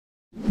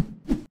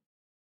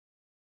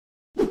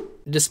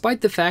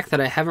Despite the fact that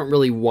I haven't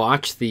really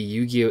watched the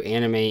Yu-Gi-Oh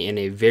anime in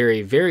a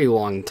very, very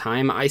long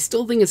time, I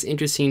still think it's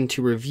interesting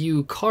to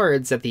review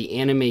cards that the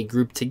anime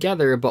group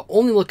together, but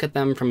only look at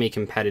them from a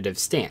competitive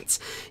stance.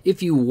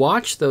 If you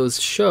watch those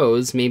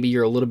shows, maybe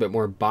you're a little bit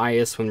more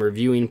biased when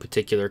reviewing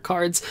particular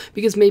cards,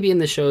 because maybe in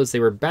the shows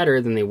they were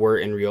better than they were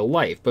in real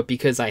life. But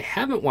because I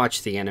haven't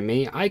watched the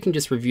anime, I can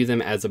just review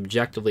them as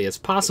objectively as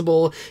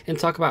possible and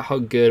talk about how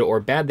good or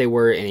bad they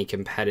were in a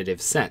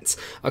competitive sense.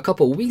 A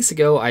couple weeks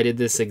ago, I did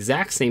this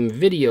exact same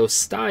video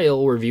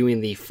style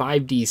reviewing the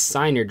 5D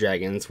Signer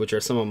Dragons, which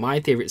are some of my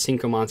favorite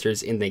synchro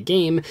monsters in the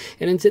game,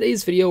 and in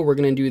today's video we're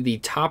going to do the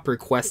top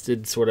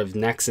requested sort of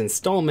next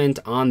installment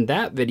on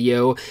that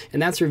video,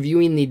 and that's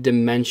reviewing the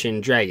Dimension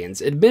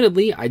Dragons.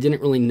 Admittedly, I didn't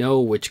really know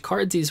which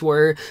cards these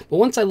were, but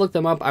once I looked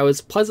them up I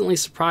was pleasantly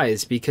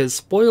surprised because,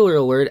 spoiler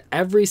alert,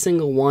 every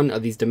single one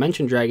of these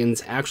Dimension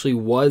Dragons actually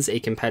was a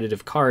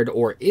competitive card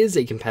or is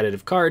a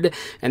competitive card,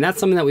 and that's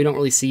something that we don't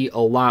really see a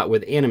lot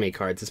with anime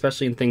cards,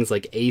 especially in things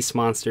like Ace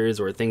monsters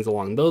or things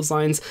along those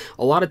lines.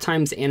 A lot of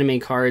times anime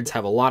cards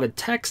have a lot of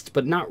text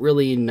but not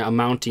really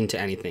amounting to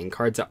anything,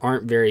 cards that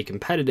aren't very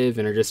competitive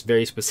and are just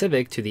very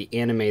specific to the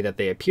anime that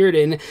they appeared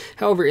in.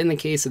 However, in the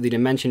case of the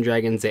Dimension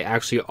Dragons, they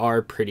actually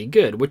are pretty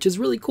good, which is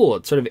really cool.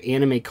 It's sort of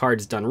anime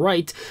cards done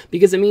right,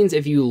 because it means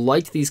if you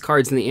liked these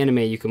cards in the anime,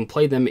 you can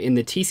play them in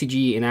the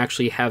TCG and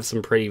actually have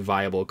some pretty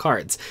viable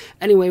cards.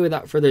 Anyway,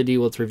 without further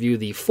ado, let's review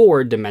the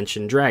 4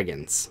 Dimension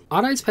Dragons.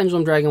 Odd-Eye's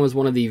Pendulum Dragon was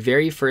one of the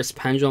very first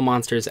Pendulum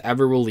monsters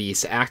ever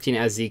released, acting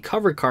as the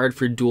cover card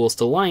for Duelist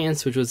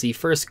Alliance, which was the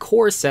first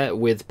core set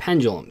with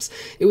pendulums.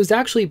 It was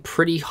actually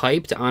pretty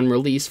hyped on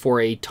release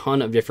for a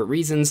ton of different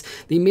reasons.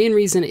 The main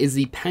reason is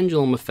the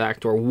pendulum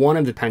effect, or one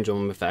of the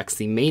pendulum effects,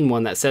 the main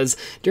one that says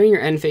during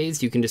your end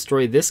phase you can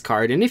destroy this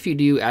card, and if you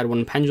do, add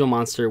one pendulum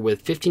monster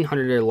with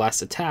 1500 or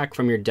less attack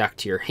from your deck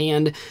to your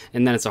hand,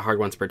 and then it's a hard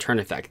once per turn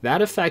effect.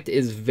 That effect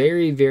is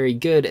very, very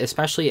good,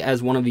 especially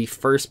as one of the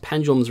first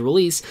pendulums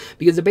release,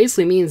 because it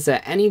basically means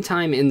that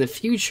anytime in the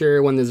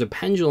future when there's a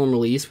pendulum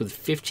release with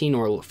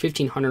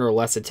 1500 or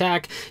less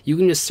attack, you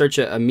can just search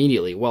it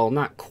immediately. Well,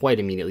 not quite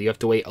immediately, you have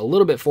to wait a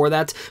little bit for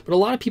that, but a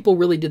lot of people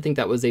really did think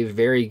that was a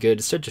very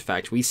good search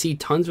effect. We see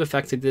tons of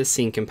effects like this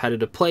in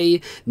competitive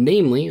play,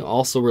 namely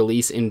also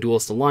released in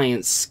Duelist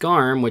Alliance,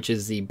 Scarm, which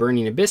is the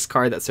Burning Abyss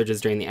card that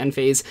searches during the end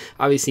phase.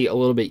 Obviously a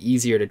little bit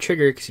easier to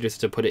trigger because you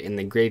just have to put it in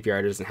the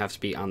graveyard, it doesn't have to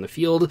be on the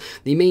field.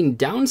 The main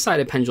downside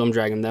of Pendulum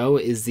Dragon though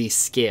is the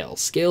scale.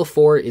 Scale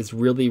 4 is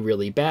really,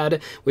 really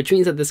bad, which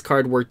means that this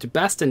card worked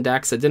best in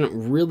decks that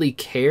didn't really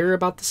care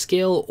about the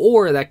scale,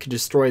 or that could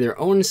destroy their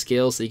own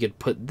scale, so you could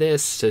put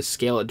this to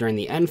scale it during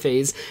the end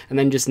phase and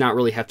then just not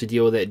really have to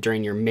deal with it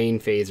during your main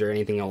phase or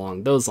anything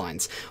along those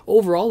lines.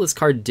 Overall, this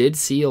card did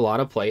see a lot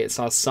of play. It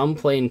saw some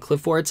play in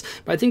Cliff Forts,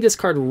 but I think this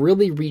card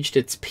really reached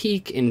its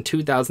peak in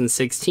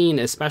 2016,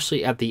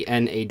 especially at the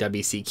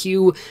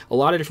NAWCQ. A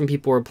lot of different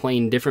people were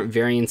playing different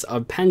variants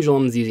of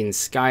pendulums using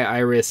Sky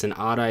Iris and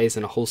Odd Eyes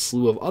and a whole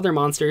slew of other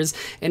monsters,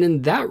 and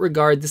in that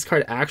regard this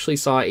card actually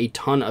saw a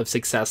ton of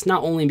success,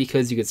 not only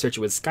because you could search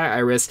it with Sky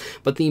Iris,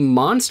 but the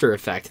monster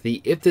effect,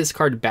 the if this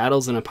card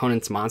battles an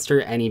opponent's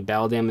monster, any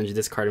battle damage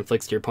this card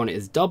inflicts to your opponent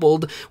is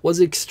doubled,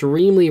 was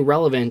extremely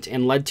relevant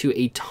and led to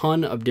a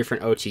ton of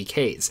different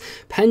OTKs.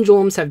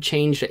 Pendulums have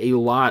changed a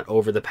lot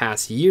over the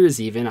past years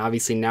even.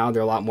 Obviously now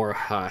they're a lot more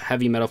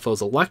heavy Metal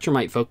Foes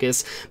Electromite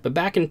focus, but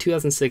back in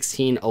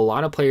 2016 a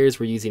lot of players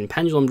were using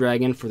Pendulum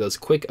Dragon for those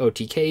quick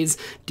OTKs.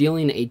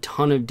 Dealing a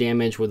ton of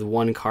damage with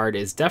one card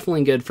is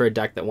definitely good for a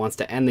deck that wants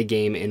to end the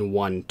game in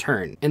one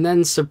turn. And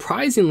then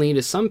surprisingly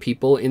to some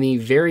people, in the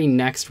very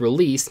next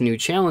release, New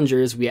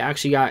Challengers, we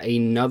actually got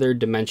another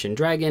Dimension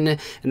Dragon,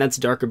 and that's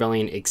Dark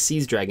Rebellion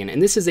Xyz Dragon.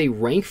 And this is a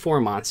rank 4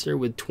 monster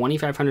with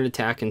 2500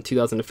 attack and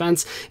 2000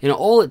 defense, and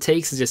all it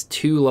takes is just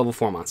 2 level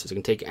 4 monsters. You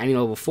can take any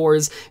level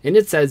 4s, and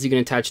it says you can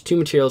attach 2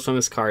 materials from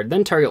this card,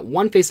 then target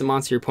one face-up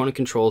monster your opponent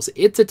controls.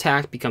 Its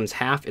attack becomes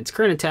half its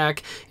current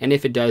attack, and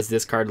if it does,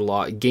 this card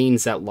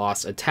gains that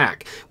lost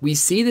attack. We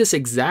see this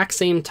exact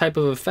same type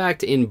of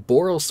effect in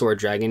Borrelsword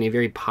Dragon, a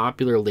very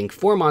popular Link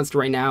 4 monster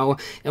right now,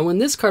 and when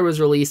this card was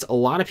released, a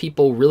lot of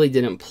people really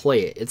didn't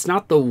play it. It's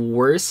not the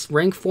worst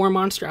rank 4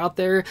 monster out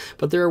there,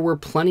 but there were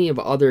plenty of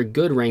other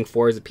good rank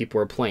 4s that people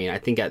were playing. I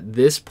think at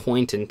this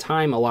point in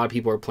time, a lot of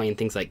people were playing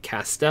things like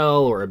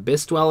Castel or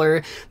Abyss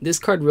Dweller. This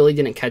card really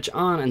didn't catch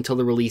on until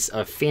the release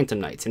of Phantom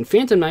Knights. And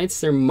Phantom Knights,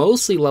 they're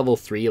mostly level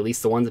 3, at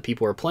least the ones that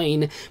people were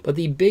playing, but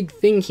the big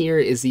thing here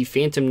is the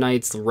Phantom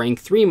Knights rank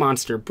 3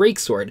 monster,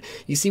 Breaksword.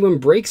 You see, when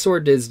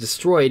Breaksword is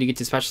destroyed, you get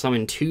to special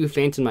summon 2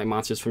 Phantom Knight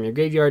monsters from your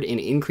graveyard and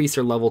increase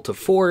their level to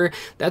 4.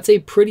 That's a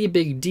pretty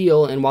big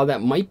deal, and while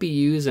that might be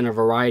used in a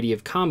variety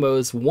of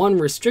combos, one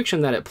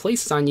restriction that it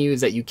places on you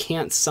is that you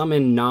can't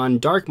summon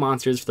non-dark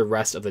monsters for the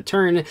rest of the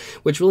turn,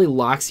 which really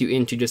locks you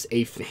into just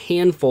a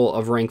handful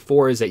of rank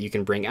 4s that you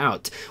can bring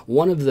out.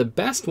 One of the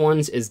best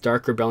ones is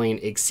Dark Rebellion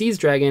Xyz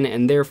Dragon,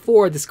 and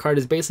therefore this card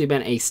has basically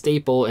been a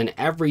staple in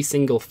every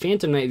single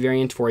Phantom Knight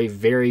variant for a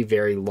very,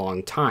 very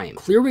long time.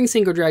 Clearwing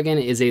Synchro Dragon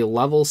is a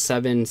level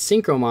 7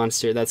 synchro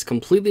monster that's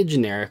completely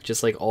generic,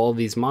 just like all of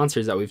these monsters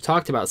monsters that we've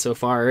talked about so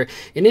far,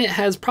 and it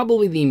has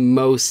probably the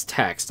most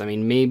text. I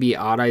mean, maybe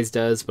Odd Eyes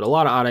does, but a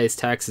lot of Odd Eyes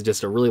text is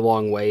just a really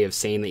long way of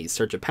saying that you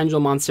search a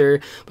pendulum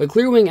monster, but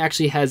Clearwing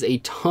actually has a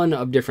ton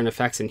of different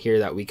effects in here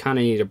that we kind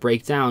of need to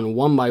break down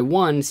one by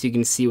one so you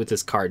can see what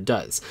this card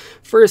does.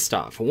 First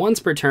off,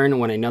 once per turn,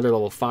 when another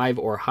level 5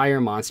 or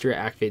higher monster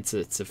activates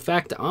its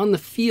effect on the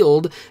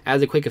field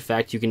as a quick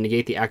effect, you can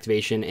negate the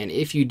activation, and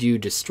if you do,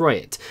 destroy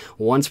it.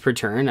 Once per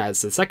turn,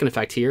 as the second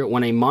effect here,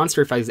 when a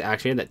monster effect is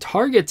activated that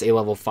targets a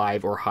level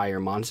 5 or higher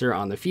monster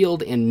on the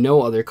field and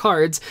no other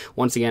cards,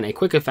 once again, a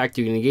quick effect,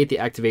 you can negate the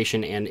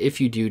activation, and if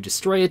you do,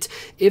 destroy it.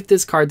 If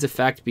this card's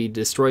effect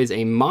destroys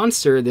a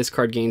monster, this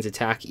card gains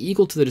attack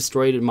equal to the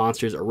destroyed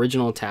monster's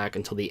original attack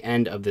until the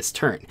end of this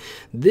turn.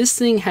 This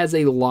thing has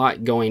a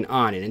lot going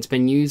on, and it's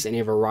been used in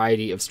a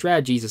variety of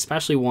strategies,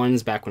 especially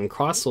ones back when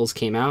Cross Souls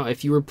came out.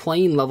 If you were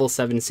playing level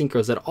 7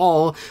 synchros at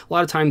all, a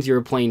lot of times you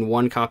were playing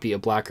one copy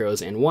of Black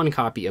Rose and one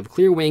copy of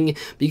Clearwing,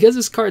 because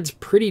this card's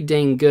pretty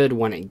dang good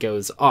when it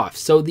goes off.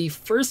 So the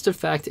first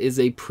effect is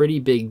a pretty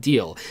big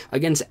deal.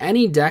 Against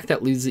any deck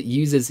that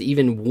uses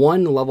even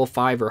one level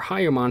 5 or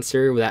higher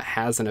monster that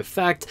has an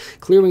effect,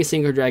 Clearwing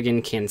Synchro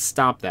Dragon can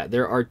stop that.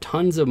 There are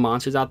tons of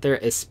monsters out there,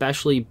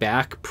 especially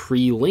back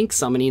pre-Link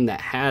summoning,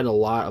 that had a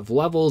lot of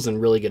levels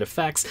and really good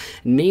effects.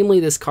 Namely,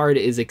 this card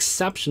is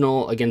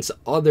exceptional against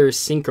other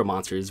synchro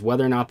monsters,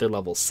 whether or not they're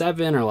level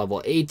 7 or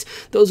level 8.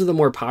 Those are the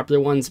more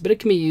popular ones, but it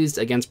can be used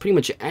against pretty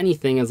much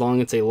anything as long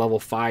as it's a level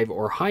 5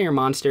 or higher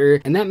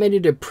monster, and that made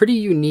it a pretty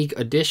unique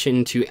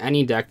addition to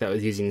any deck that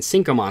was using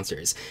synchro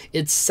monsters.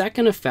 Its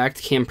second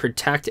effect can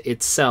protect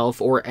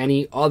itself or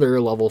any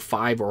other level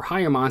 5 or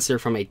higher monster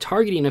from a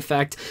targeting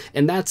effect,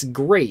 and that's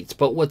great.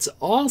 But what's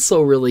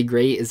also really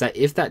great is that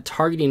if that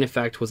targeting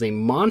effect was a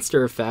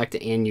monster effect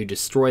and you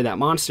destroy that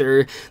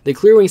monster, the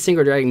Clearwing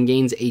Synchro Dragon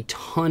gains a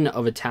ton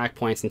of attack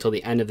points until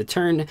the end of the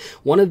turn.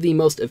 One of the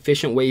most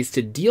efficient ways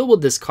to deal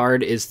with this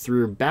card is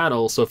through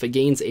battle, so if it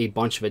gains a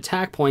bunch of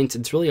attack points,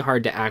 it's really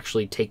hard to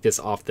actually take this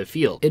off the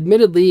field.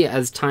 Admittedly,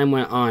 as time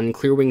went on,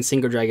 Clearwing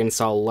Synchro Dragon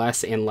saw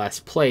less and less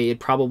play. It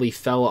probably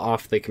fell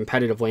off the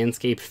competitive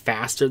landscape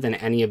faster than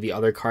any of the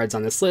other cards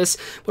on this list,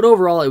 but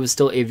overall it was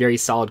still a very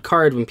solid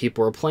card when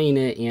people were playing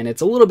it, and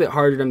it's a little bit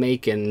harder to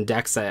make in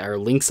decks that are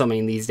Link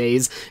summoning these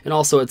days, and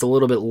also it's a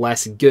little bit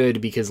less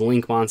good because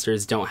Link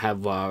monsters don't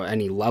have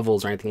any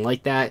levels or anything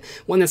like that.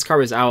 When this card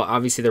was out,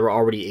 obviously there were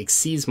already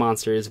Xyz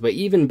monsters, but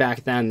even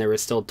back then there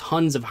was still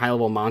tons of high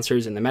level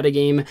monsters in the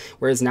metagame,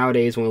 whereas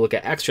nowadays when we look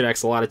at extra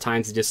decks, a lot of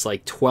times it's just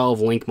like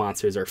 12 Link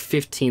monsters or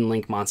 15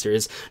 Link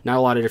monsters, not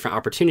a lot of different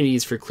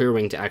opportunities for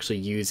Clearwing to actually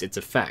use its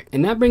effect.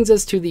 And that brings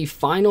us to the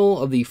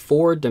final of the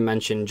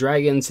 4-dimension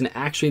dragons, and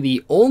actually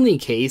the only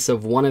case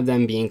of one of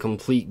them being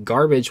complete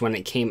garbage when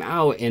it came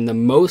out and the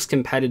most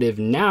competitive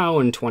now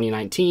in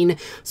 2019,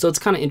 so it's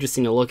kind of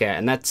interesting to look at,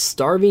 and that's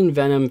Starving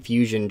Venom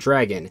Fusion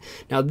Dragon.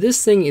 Now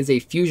this thing is a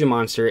fusion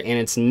monster and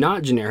it's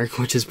not generic,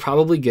 which is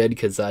probably good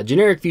because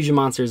generic fusion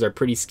monsters are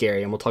pretty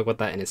scary, and we'll talk about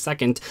that in a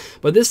second,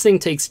 but this thing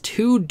takes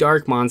 2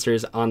 dark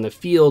monsters on the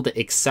field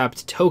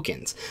except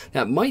tokens.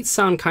 That might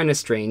sound kind of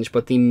strange,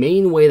 but the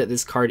main way that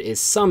this card is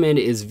summoned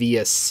is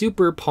via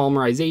Super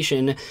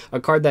Polymerization, a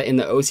card that in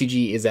the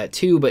OCG is at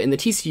 2, but in the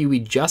TCU we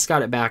just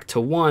got it back to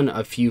 1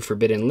 a few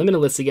Forbidden Limited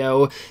lists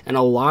ago, and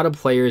a lot of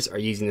players are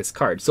using this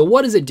card. So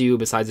what does it do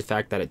besides the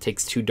fact that it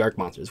takes 2 dark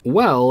monsters?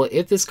 Well,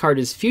 if this card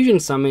is fusion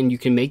summoned, you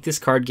can make this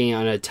card gain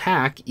an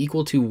attack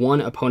equal to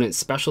 1 opponent's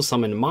special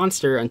summon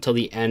monster until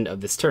the end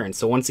of this turn.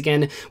 So once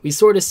again, we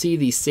sort of see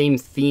the same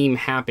theme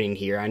happening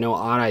here. I know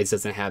Odd Eyes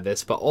doesn't have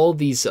this, but all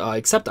these,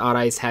 except Odd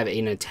Eyes, have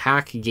an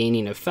attack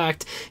gaining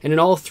effect, and in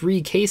all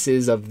 3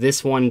 cases of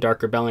this one,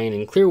 Dark Rebellion,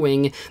 and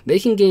Clearwing, they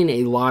can gain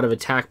a lot of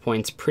attack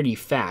points pretty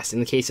fast. In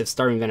the case of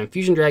Starving Venom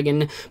Fusion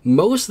Dragon,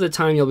 most of the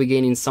time you'll be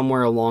gaining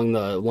somewhere along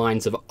the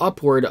lines of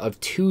upward of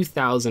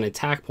 2,000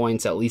 attack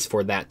points, at least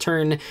for that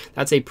turn.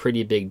 That's a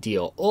pretty big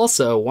deal.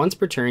 Also, once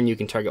per turn, you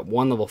can target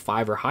 1 level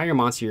 5 or higher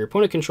monster your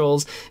opponent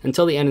controls.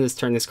 Until the end of this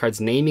turn, this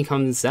card's name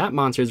becomes that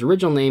monster's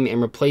original name,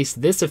 and replace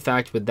this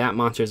effect with that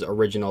monster's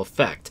original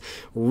effect.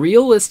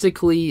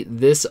 Realistically,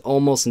 this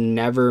almost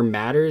never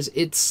matters.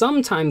 It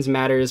sometimes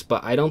matters,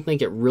 but I don't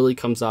think it really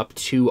comes up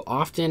too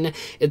often.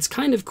 It's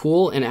kind of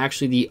cool, and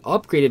actually the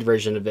upgraded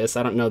version of this,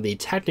 I don't know the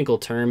technical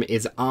term,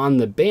 is on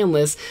the ban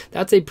list.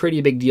 That's a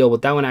pretty big deal,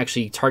 but that one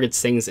actually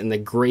targets things in the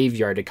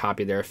graveyard to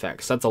copy their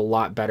effects. So that's a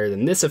lot better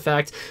than this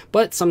effect,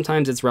 but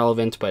sometimes it's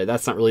relevant, but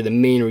that's not really the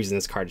main reason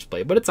this card is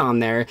played, but it's on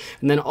there.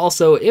 And then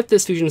also, if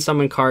this fusion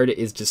summon card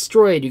is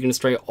destroyed, you can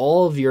destroy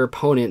all of your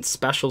opponent's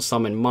special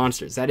summon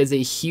monsters. That is a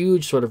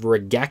huge sort of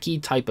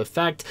Regeki type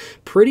effect.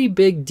 Pretty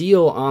big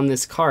deal on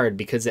this card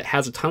because it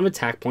has a ton of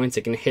attack points,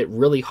 it can hit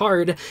really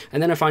hard,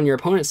 and then if on your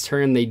opponent's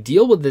turn they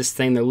deal with this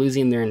thing, they're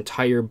losing their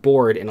entire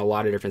board in a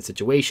lot of different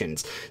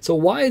situations. So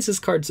why is this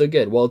card so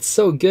good? Well, it's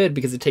so good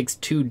because it takes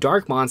 2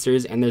 dark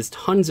monsters, and there's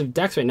tons of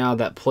decks right now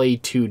that play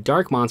 2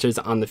 dark monsters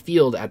on the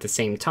field at the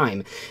same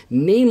time.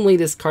 Namely,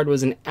 this card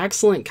was an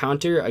excellent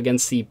counter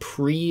against the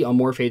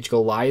pre-Amorphage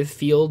Goliath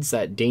fields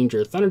that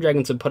Danger Thunder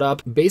Dragons would put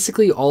up.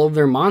 Basically, all of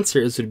their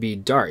monsters would be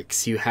dark.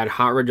 X, you had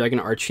Hot Red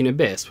Dragon Archfiend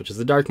Abyss, which is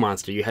the dark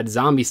monster, you had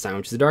Zombie Stein,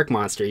 which is the dark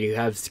monster, you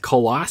have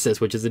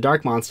Colossus, which is the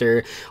dark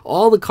monster.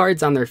 All the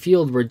cards on their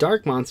field were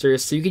dark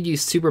monsters, so you could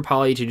use Super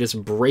Poly to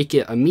just break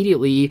it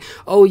immediately.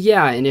 Oh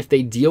yeah, and if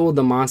they deal with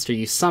the monster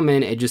you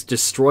summon, it just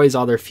destroys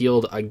all their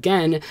field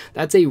again.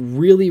 That's a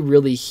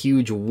really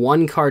huge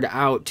one card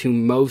out to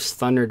most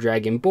Thunder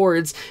Dragon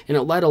boards, and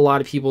it led a lot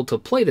of people to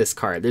play this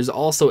card. There's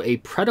also a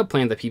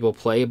Predaplant that people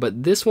play,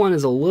 but this one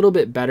is a little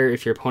bit better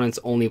if your opponent's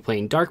only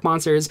playing dark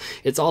monsters.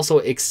 It's also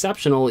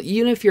exceptional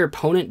even if your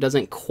opponent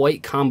doesn't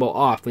quite combo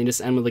off. They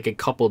just end with like a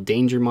couple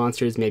danger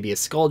monsters, maybe a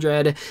Skull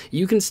Dread.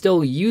 You can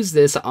still use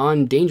this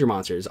on danger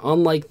monsters.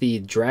 Unlike the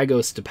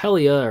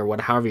Dragostapelia,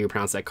 or however you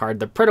pronounce that card,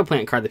 the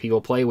Predaplant card that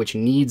people play, which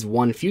needs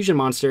one fusion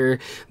monster,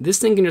 this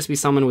thing can just be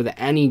summoned with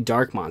any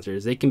dark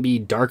monsters. They can be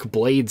Dark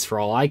Blades for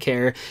all I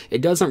care.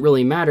 It doesn't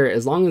really matter.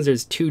 As long as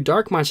there's 2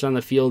 dark monsters on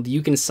the field,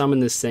 you can summon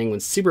this thing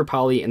with Super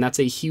Poly, and that's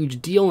a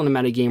huge deal in a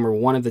metagame where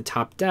one of the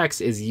top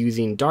decks is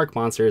using dark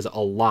monsters a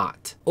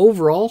lot.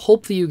 Overall,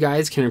 hopefully you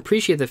guys can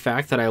appreciate the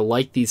fact that I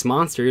like these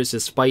monsters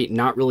despite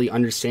not really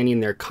understanding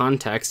their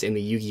context in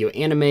the Yu-Gi-Oh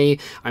anime.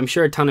 I'm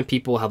sure a ton of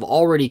people have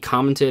already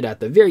commented at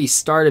the very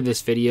start of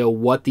this video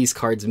what these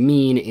cards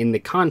mean in the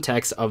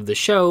context of the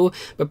show,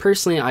 but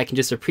personally I can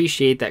just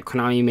appreciate that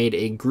Konami made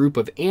a group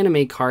of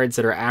anime cards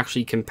that are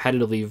actually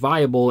competitively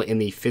viable in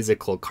the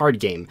physical card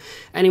game.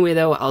 Anyway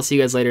though, I'll see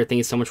you guys later. Thank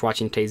you so much for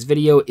watching today's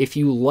video. If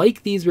you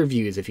like these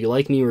reviews, if you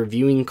like me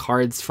reviewing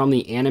cards from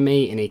the anime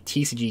in a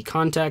TCG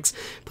context,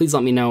 please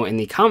let me know in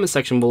the comment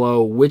section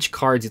below which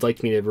cards you'd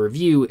like me to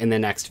review in the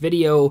next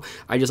video.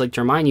 I'd just like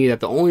to remind you that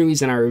the only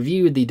reason I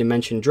reviewed the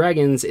Dimension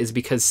Dragons is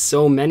because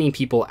so many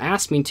people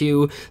asked me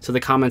to, so the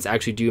comments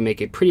actually do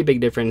make a pretty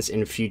big difference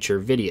in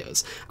future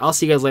videos. I'll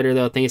see you guys later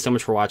though. Thank you so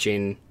much for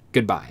watching.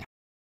 Goodbye.